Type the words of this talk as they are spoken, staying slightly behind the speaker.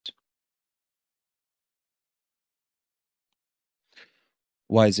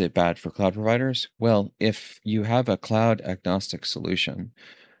Why is it bad for cloud providers? Well, if you have a cloud agnostic solution,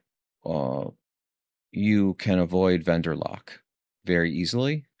 uh, you can avoid vendor lock very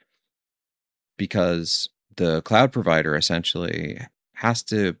easily because the cloud provider essentially has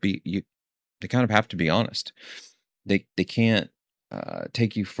to be they kind of have to be honest. They can't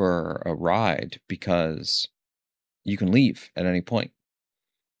take you for a ride because you can leave at any point.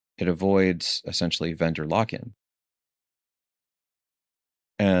 It avoids essentially vendor lock-in.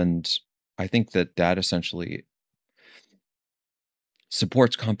 And I think that that essentially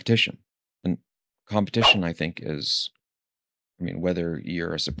supports competition. And competition, I think, I mean, whether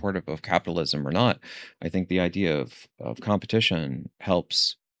you're a supportive of capitalism or not, I think the idea of competition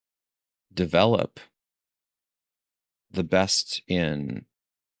helps develop the best in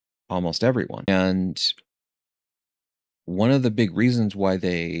almost everyone. And one of the big reasons why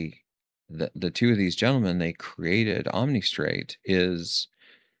the two of these gentlemen, they created Omnistrate is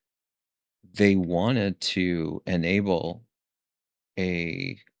they wanted to enable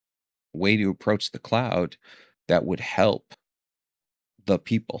a way to approach the cloud that would help the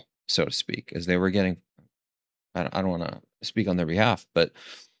people, so to speak, as they were getting. I don't want to speak on their behalf, but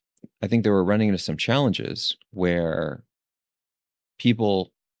I think they were running into some challenges where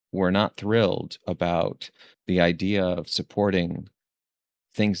people were not thrilled about the idea of supporting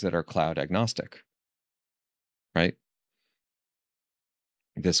things that are cloud agnostic, right?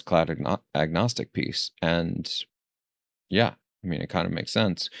 This agnostic piece. And yeah, I mean, it kind of makes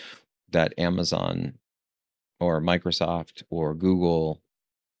sense that Amazon or Microsoft or Google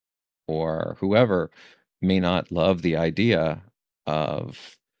or whoever may not love the idea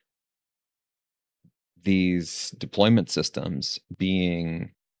of these deployment systems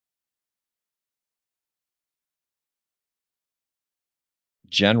being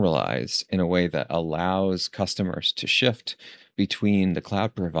generalized in a way that allows customers to shift between the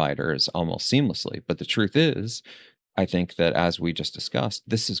cloud providers almost seamlessly. But the truth is, I think that as we just discussed,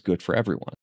 this is good for everyone.